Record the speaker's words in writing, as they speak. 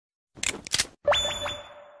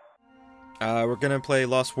We're gonna play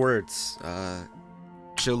Lost Words.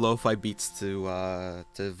 Chill lo-fi beats to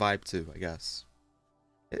vibe to, I guess.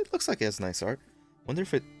 It looks like it has nice art. Wonder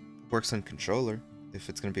if it works on controller. If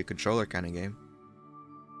it's gonna be a controller kind of game.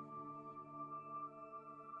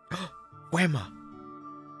 Whamma!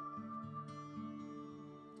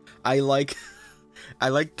 I like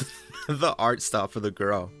the art style for the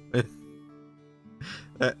girl.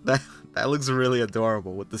 that looks really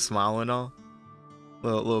adorable with the smile and all.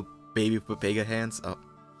 Little baby Pepega hands. Oh.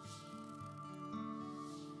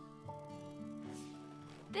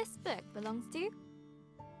 This book belongs to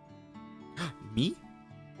Me?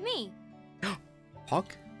 me.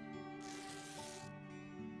 Hawk?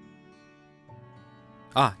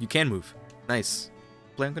 Ah, you can move. Nice.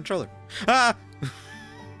 Play on controller. Ah!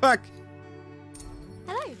 Fuck!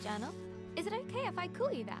 Hello, Journal. Is it okay if I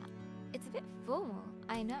call you that? It's a bit formal,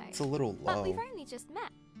 I know. It's a little low. But we've only just met.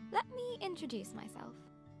 Let me introduce myself.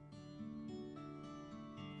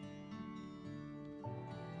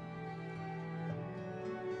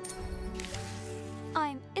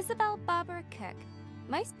 I'm Isabel Barbara Cook.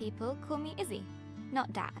 Most people call me Izzy,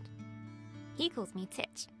 not Dad. He calls me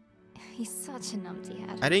Titch. He's such a numpty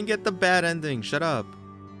head. I didn't get the bad ending. Shut up.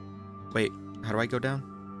 Wait, how do I go down?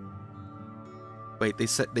 Wait,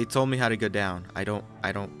 they told me how to go down. I don't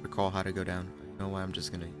recall how to go down. You know what? I'm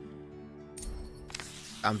just gonna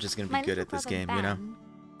be good at this game, you know?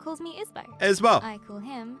 Calls me Isbo. Isbo. I call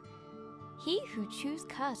him He Who Chews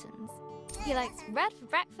Curtains. He likes red for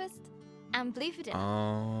breakfast and blue for dinner.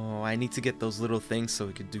 Oh, I need to get those little things so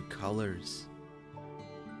we could do colors.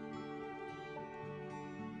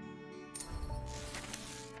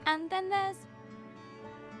 And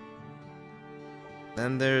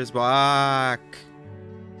then there's Bach.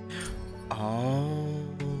 Oh,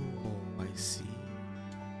 I see.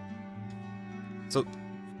 So,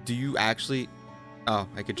 do you actually... Oh,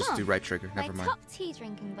 I could just do right trigger. Never my mind. top tea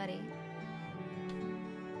drinking buddy.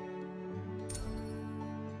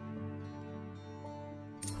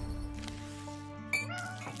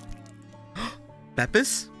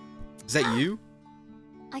 Beppis? Is that you?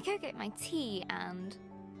 I go get my tea and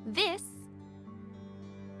this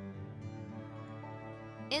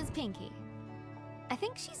is Pinky. I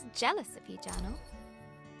think she's jealous of you, Journal.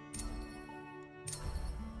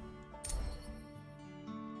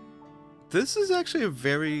 This is actually a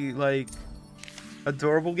very, like,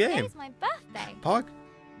 adorable game. Today's my birthday. Pog?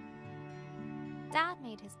 Dad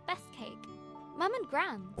made his best cake. Mum and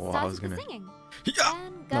Gran Oh, started I was gonna... the singing. Yeah!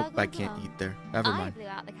 Then Nope, I gurgled can't along. eat there. Never I mind. blew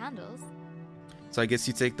out the candles So I guess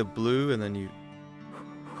you take the blue and then you...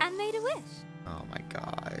 and made a wish. Oh my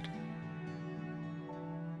god.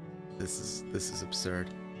 This is absurd.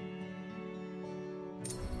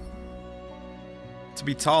 To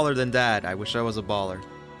be taller than Dad, I wish I was a baller.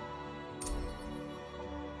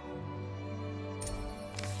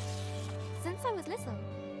 Since I was little,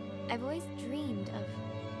 I've always dreamed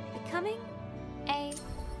of becoming a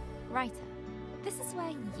writer. This is where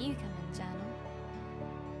you come in, Journal.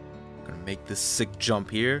 I'm gonna make this sick jump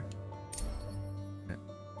here.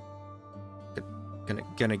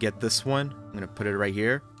 Gonna get this one. I'm gonna put it right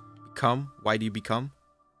here. Become. Why do you become?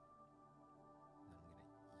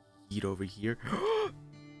 Eat over here.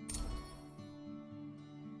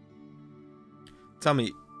 Tell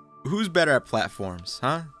me, who's better at platforms,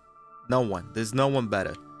 huh? No one. There's no one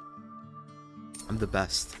better. I'm the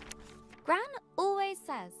best. Gran always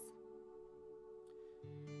says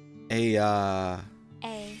a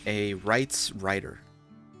rights writer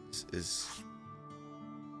is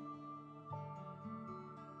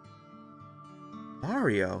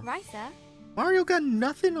Mario. writer. Mario got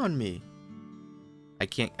nothing on me. I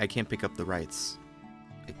can't pick up the rights.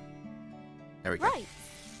 There we go. Right.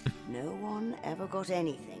 No one ever got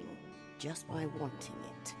anything just by wanting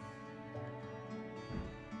it.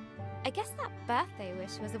 I guess that birthday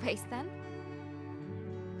wish was a waste then.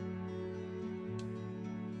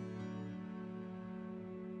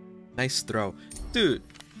 Nice throw. Dude,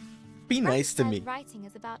 be Gran nice to said me. Writing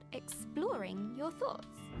is about exploring your thoughts.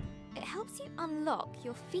 It helps you unlock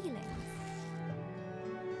your feelings.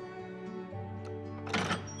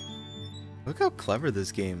 Look how clever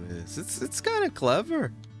this game is. It's kind of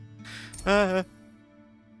clever. Uh,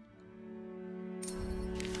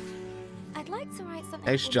 I'd like to write something.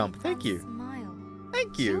 Nice that will jump. make Thank Gran you. Smile.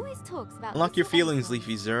 Thank She you. always talks about Unlock your little feelings, acorns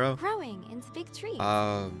Leafy Zero. growing into big trees.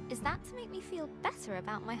 I Is that to make me feel better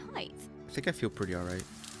about my height? think I feel pretty alright.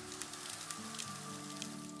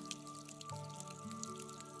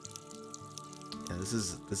 Yeah, this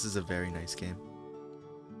is a very nice game.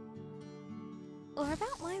 Or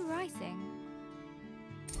about my writing?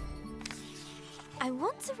 I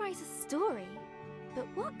want to write a story, but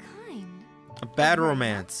what kind? A bad A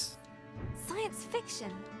romance. Science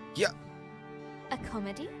fiction. Yeah. A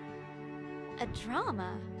comedy. A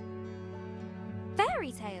drama.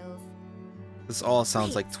 Fairy tales. This all sounds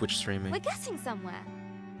Wait, like Twitch streaming. We're getting somewhere.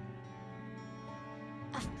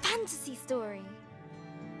 A fantasy story.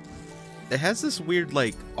 It has this weird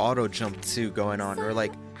like auto jump too going on, or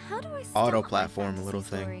like how do I auto start my platform fantasy little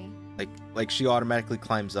story? thing. Like she automatically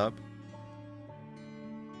climbs up.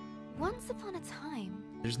 Once upon a time.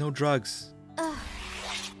 There's no drugs. Ugh.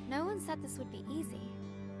 No one said this would be easy.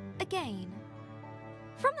 Again.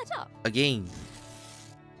 From the top. Again.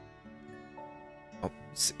 Oh,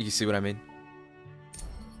 you see what I mean?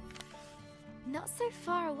 Not so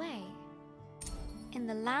far away. In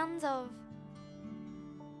the land of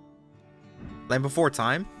Land Before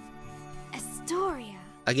Time? Astoria.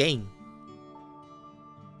 Again.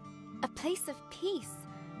 A place of peace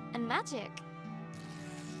and magic.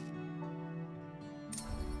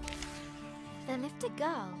 There lived a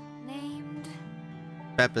girl named...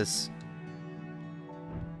 Beppis.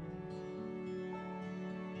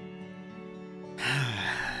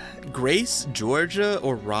 Grace, Georgia,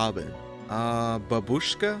 or Robin?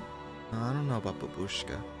 Babushka? I don't know about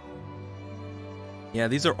Babushka. Yeah,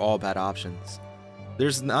 these are all bad options.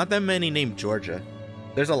 There's not that many named Georgia.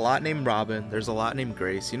 There's a lot named Robin. There's a lot named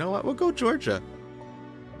Grace. You know what? We'll go Georgia.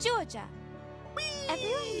 Georgia.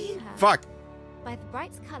 Everyone knew her. Fuck! By the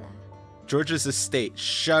bright color. Georgia's estate.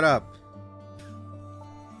 Shut up.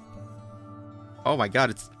 Oh my god,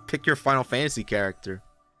 it's pick your Final Fantasy character.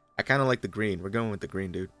 I kind of like the green. We're going with the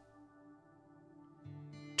green, dude.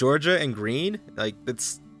 Georgia and green? Like,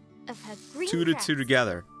 it's Of her green 2 to dress. 2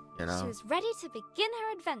 together, you She know? was ready to begin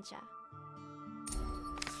her adventure.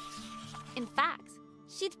 In fact,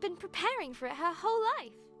 she'd been preparing for it her whole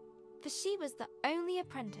life. For she was the only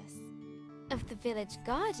apprentice of the village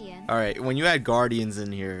guardian, Alright, when you add guardians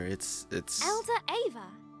in here, it's... Elder Ava.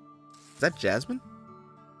 Is that Jasmine?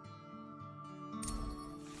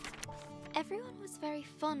 Everyone was very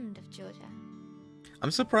fond of Georgia.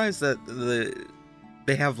 I'm surprised that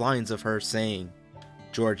they have lines of her saying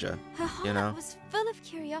Georgia, Her heart you know? was full of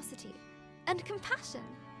curiosity and compassion.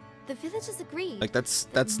 The villagers agreed. Like, that's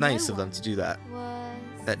no nice of them one to do that.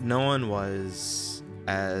 Was That no one was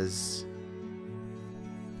as...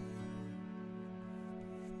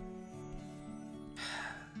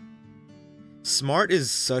 Smart is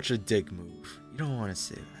such a dick move. You don't want to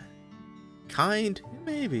say that. Kind?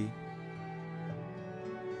 Maybe.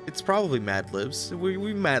 It's probably Mad Libs.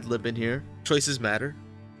 We Mad Lib in here. Choices matter.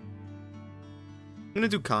 I'm gonna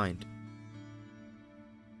do kind.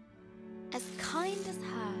 as kind as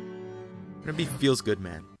her. I'm gonna be feels good,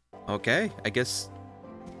 man. Okay, I guess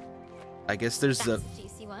there's That's a... a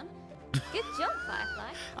juicy one. Good job,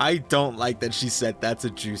 Firefly. I don't like that she said that's a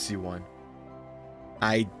juicy one.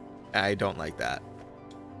 I don't like that.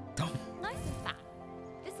 Don't. Nice and fat.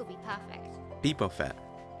 This will be perfect. Peepo fat.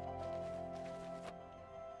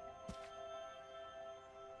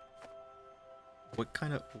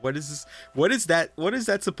 What is this? What is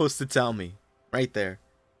that supposed to tell me? Right there.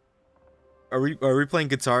 Are we playing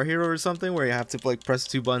Guitar Hero or something where you have to like press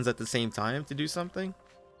 2 buttons at the same time to do something?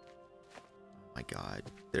 Oh my god,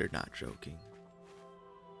 they're not joking.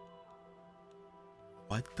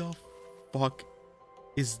 What the fuck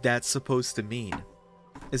is that supposed to mean?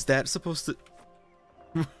 Is that supposed to...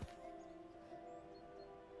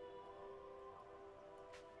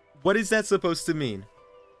 What is that supposed to mean?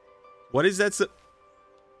 What is that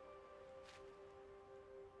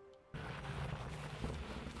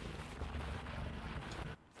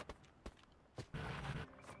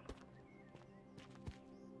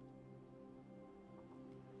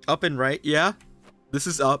Up and right, yeah? This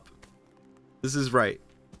is up. This is right.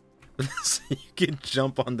 So you can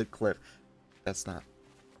jump on the cliff. That's not.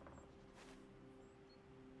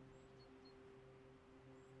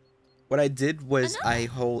 What I did was I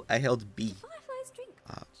held B. Fireflies drink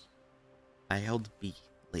much. I held B,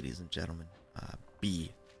 ladies and gentlemen.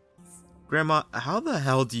 B. Grandma, how the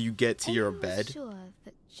hell do you get to your Ava was bed? sure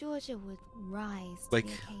that Georgia would rise to Like,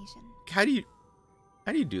 the occasion. How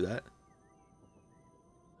do you do that?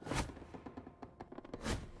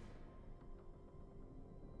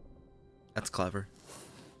 That's clever.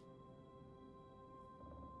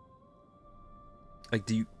 Like,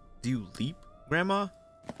 do you leap, Grandma?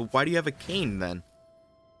 But why do you have a cane then?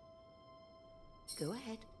 Go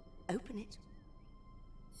ahead. Open it.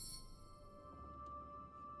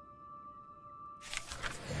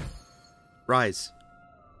 Rise.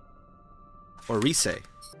 Or Risei.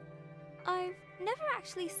 I've never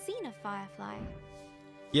actually seen a firefly.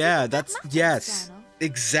 Yeah, That that's... matters, Yes. Colonel.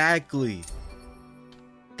 Exactly.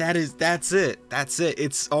 That's it. That's it.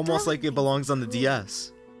 It's almost like it belongs on the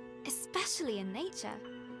DS. Especially in nature.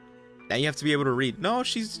 Now you have to be able to read. No,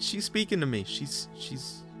 she's speaking to me. She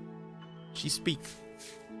speak.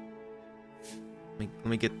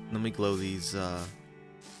 Let me glow these.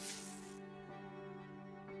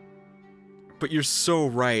 But you're so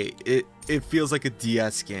right. It feels like a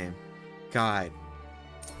DS game. God.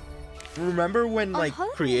 Remember when like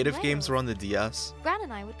creative games were on the DS? Gran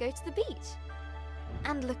and I would go to the beach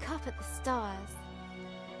and look up at the stars.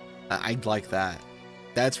 I'd like that.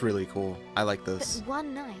 That's really cool. I like this. But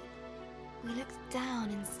one night, we looked down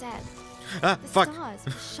instead. Ah, the fuck. stars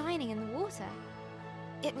were shining in the water.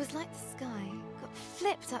 It was like the sky got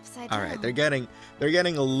flipped upside down. All right, they're getting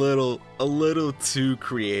a little too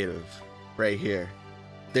creative right here.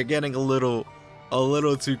 They're getting a little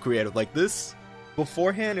too creative. Like this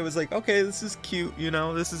beforehand, it was like, okay, this is cute, you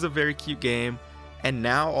know, this is a very cute game. And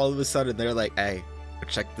now all of a sudden they're like, hey,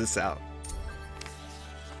 check this out.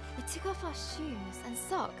 We took off our shoes and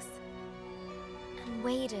socks and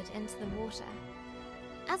waded into the water.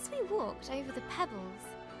 As we walked over the pebbles...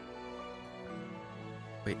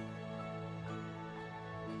 Wait.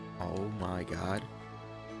 Oh my god.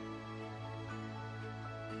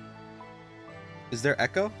 Is there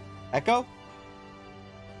echo? Echo?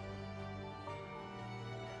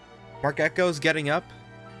 Mark Echo's getting up?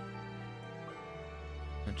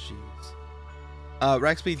 Oh jeez.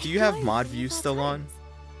 Rexby, do you have mod view still on?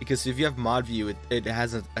 Because if you have mod view, it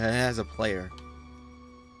has a player.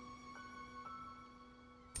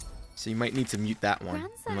 So you might need to mute that one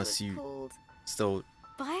unless you still.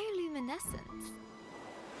 Bioluminescence.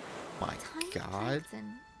 My Tiny god.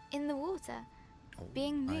 plankton in the water,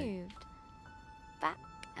 being my moved back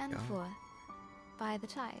and god. forth by the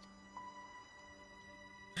tide.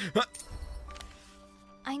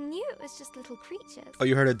 I knew it was just little creatures. Oh,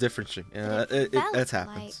 you heard a difference. Yeah, that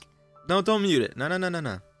happens. Like no, don't mute it. No.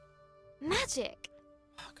 magic.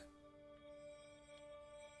 Fuck.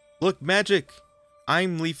 Look, magic.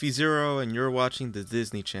 I'm Leafy Zero, and you're watching the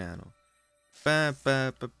Disney Channel. Ba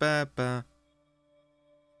ba ba ba ba.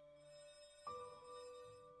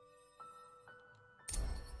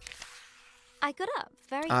 I got up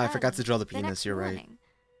very I early forgot to draw the next penis. You're right. morning.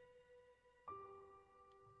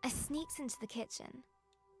 I sneaked into the kitchen,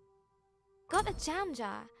 got a jam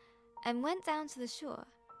jar, and went down to the shore,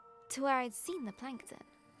 to where I'd seen the plankton.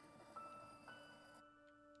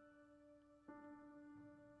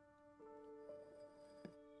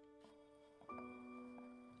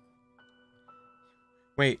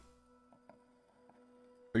 Wait.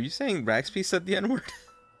 Are you saying Raxby said the N-word?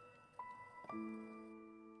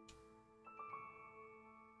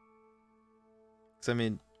 I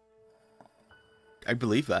mean, I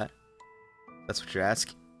believe that. That's what you're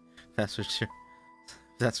asking. That's what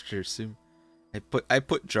you're assuming. I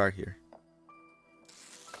put jar here.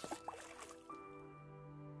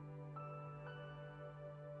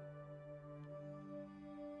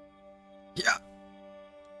 Yeah.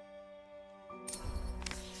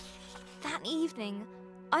 That evening,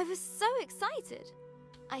 I was so excited.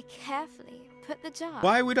 I carefully put the jar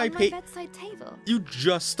Why would on I my pay? bedside table. You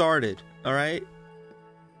just started, all right?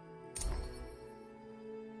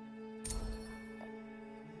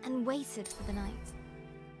 And waited for the night.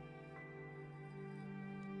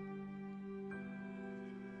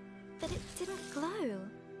 But it didn't glow.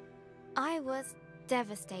 I was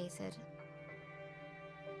devastated.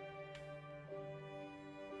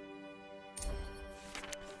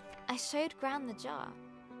 I showed Gran the jar.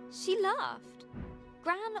 She laughed.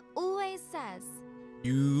 Gran always says,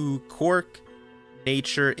 You cork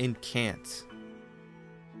nature in can't.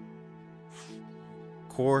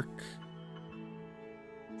 Cork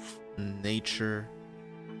nature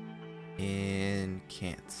in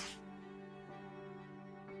can't.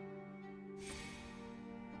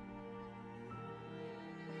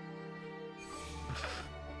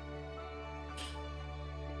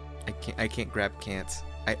 I can't grab can'ts.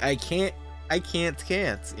 I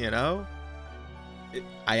can't, you know?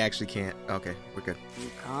 I actually can't. Okay, we're good. You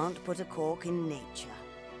can't put a cork in nature.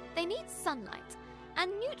 they need sunlight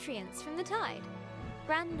and nutrients from the tide.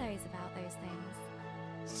 Gran knows about those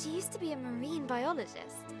things. She used to be a marine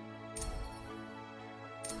biologist.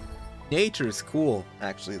 Nature is cool,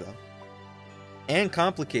 actually, though. And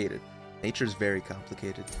complicated. Nature's very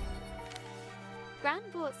complicated. Gran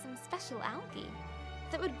bought some special algae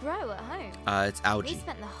that would grow at home. It's algae. We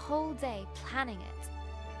spent the whole day planning it.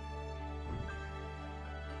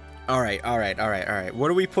 All right. What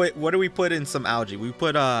do we put in some algae? We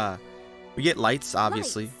put we get lights,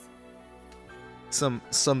 obviously. Lights.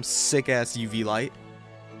 Some sick ass UV light.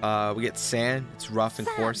 We get sand. It's rough and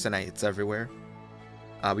coarse and it's everywhere.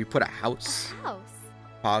 We put a A house. house?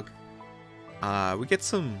 Pog. We get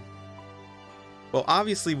some... Well,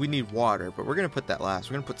 obviously we need water, but we're gonna put that last.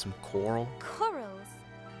 We're gonna put some coral. Corals?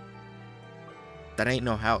 That ain't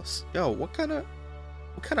no house. Yo, what kind of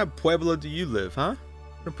pueblo do you live, huh?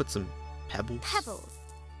 I'm gonna put some pebbles. Pebbles?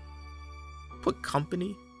 Put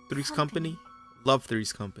company. Three's Company. Love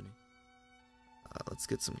Three's Company. Let's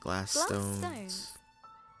get some glass stones. Stones.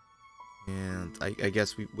 And I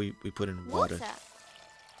guess we put in water.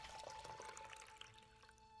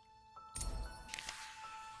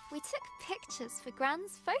 We took pictures for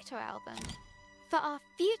Gran's photo album. For our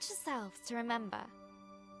future selves to remember.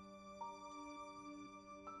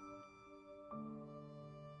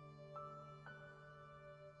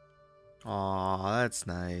 Aw, that's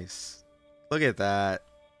nice. Look at that.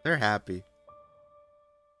 They're happy.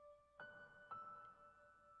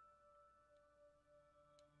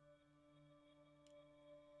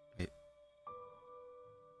 Wait.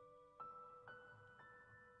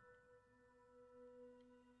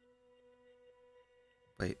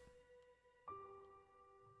 Wait.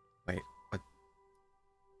 Wait.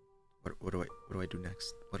 What do I do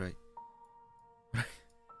next?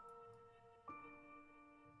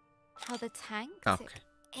 How the tank Okay. took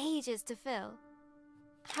ages to fill.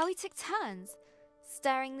 How we took turns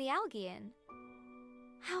stirring the algae in.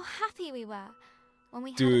 How happy we were when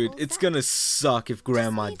we had it Dude, all it's set. gonna suck if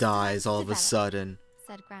Grandma needs time dies to all of a develop. sudden.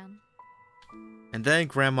 Said Gran. And then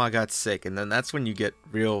Grandma got sick, and then that's when you get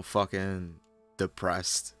real fucking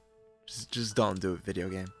depressed. Just don't do it, video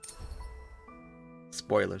game.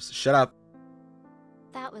 Spoilers. Shut up.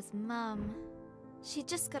 That was Mum. She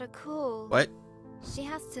just got a call. What? She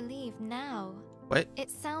has to leave now. What?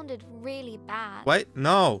 It sounded really bad. What?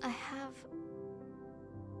 No. I have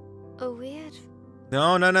a weird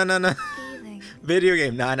No. feeling. Video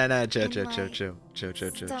game. Nah. Chill. In my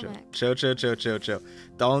Chill.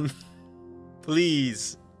 Don't.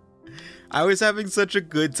 Please. I was having such a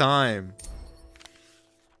good time.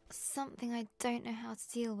 Something I don't know how to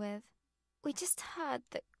deal with. We just heard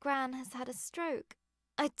that Gran has had a stroke.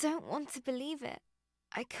 I don't want to believe it.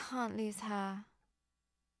 I can't lose her.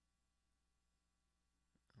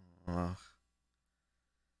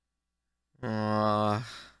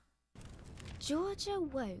 Georgia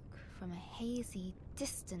woke from a hazy,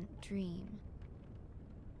 distant dream.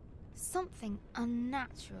 Something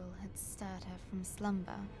unnatural had stirred her from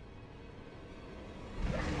slumber.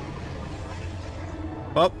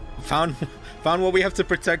 Well, found what we have to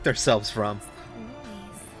protect ourselves from. What's that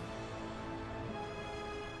noise?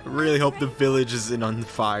 I really hope the village isn't on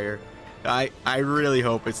fire. I really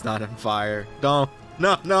hope it's not on fire. Don't.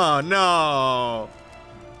 No.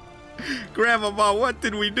 Grandma, what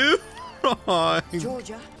did we do?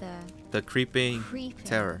 Georgia. The creeping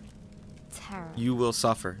terror. You will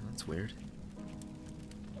suffer. That's weird.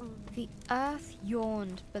 The earth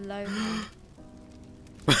yawned below her.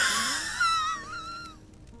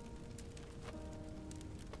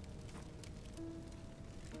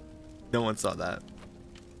 No one saw that.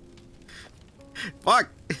 Fuck!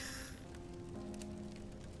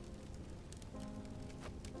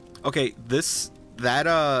 Okay, that's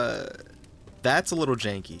a little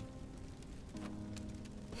janky.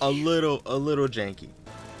 A little janky.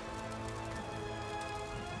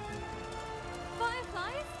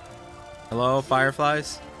 Fireflies? Hello,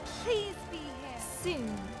 fireflies? Please be here.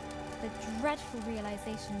 Soon, the dreadful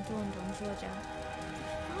realization dawned on Georgia.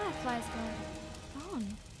 The fireflies were gone.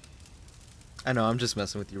 I know, I'm just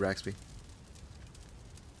messing with you, Raxby.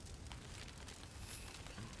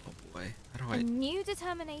 Oh boy, how do A I... new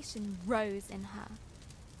determination rose in her.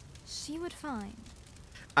 She would find.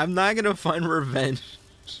 I'm not gonna find revenge.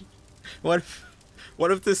 What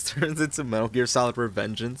if this turns into Metal Gear Solid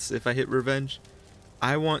Revengeance if I hit revenge?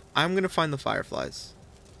 I'm gonna find the fireflies.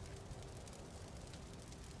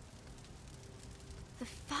 The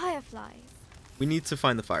fireflies. We need to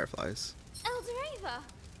find the fireflies. Eldoreva!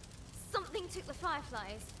 Something took the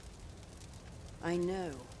fireflies. I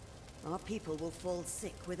know. Our people will fall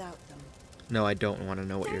sick without them. No, I don't want to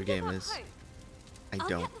know what Don't your give game up is. hope. I I'll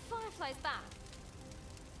don't. get the fireflies back.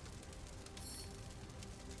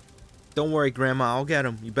 Don't worry, Grandma. I'll get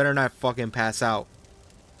him. You better not fucking pass out.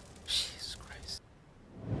 Jesus Christ.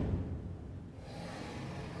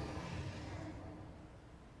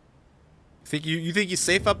 You think you're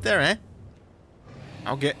safe up there, eh?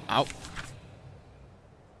 I'll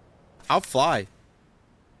fly.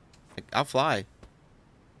 I'll fly.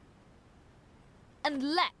 And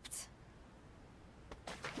leapt.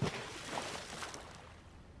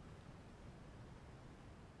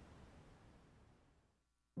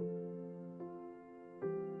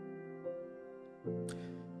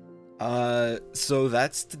 So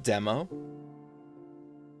that's the demo.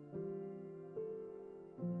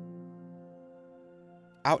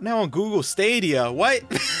 Out now on Google Stadia. What?